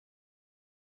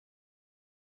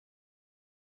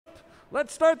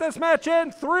Let's start this match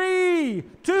in 3,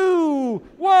 2,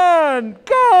 1,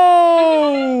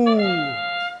 go!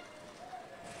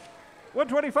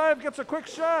 125 gets a quick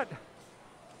shot.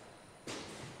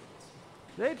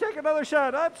 They take another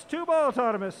shot. That's 2-ball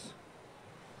autonomous.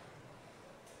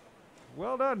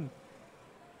 Well done.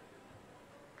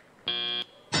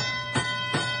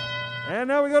 And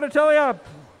now we go to telly-up,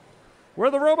 where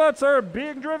the robots are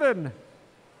being driven.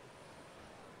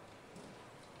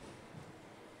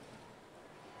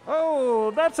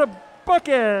 Oh, that's a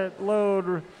bucket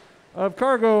load of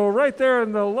cargo right there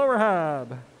in the lower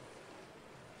hab.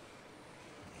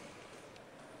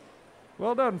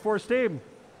 Well done, Force Team.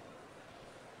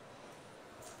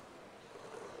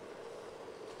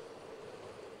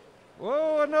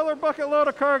 Whoa, another bucket load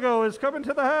of cargo is coming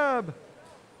to the hab.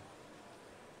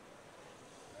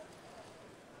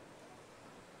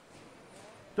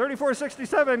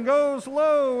 $34.67 goes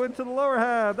low into the lower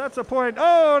hab. That's a point.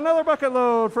 Oh, another bucket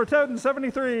load for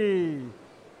 $10.73.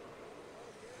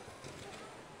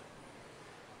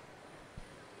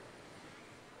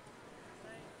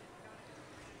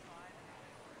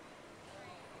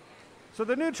 So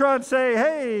the neutrons say,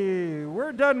 hey,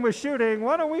 we're done with shooting.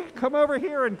 Why don't we come over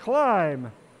here and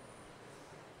climb?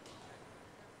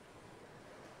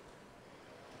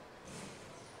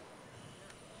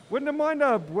 Wyndham wind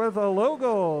up with a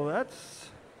logo.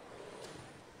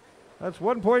 That's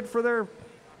 1 point for their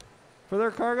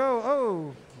cargo.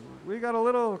 Oh, we got a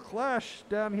little clash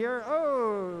down here.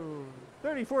 Oh,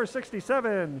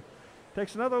 34.67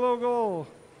 takes another low goal.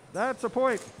 That's a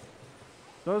point.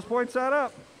 Those points add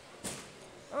up.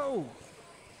 Oh.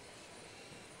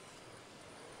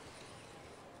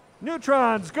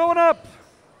 Neutrons going up.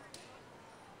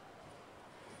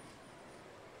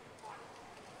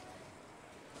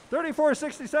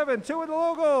 $34.67, 2 in the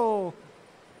logo.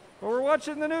 But we're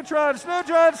watching the neutrons.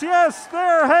 Neutrons, yes,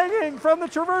 they're hanging from the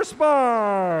traverse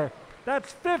bar.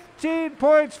 That's 15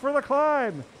 points for the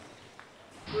climb.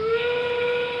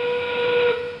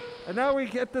 And now we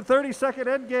get the 30-second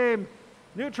end game.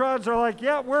 Neutrons are like,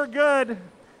 yeah, we're good.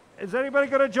 Is anybody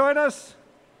going to join us?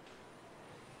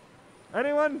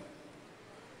 Anyone?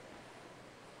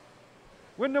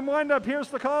 Wyndham Windup hears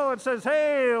the call and says,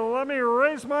 hey, let me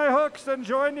raise my hooks and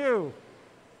join you.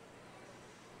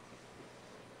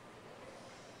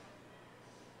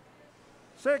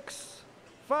 Six,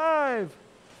 5,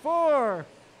 4,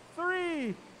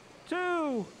 3,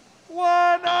 2,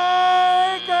 1.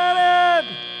 I got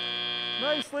it!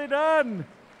 Nicely done.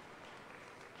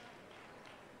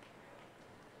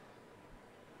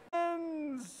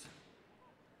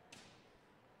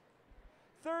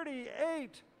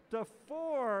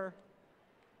 38-4,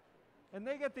 and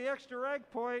they get the extra rank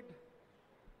point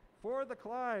for the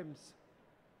climbs.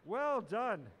 Well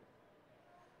done.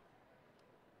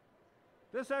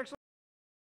 This actually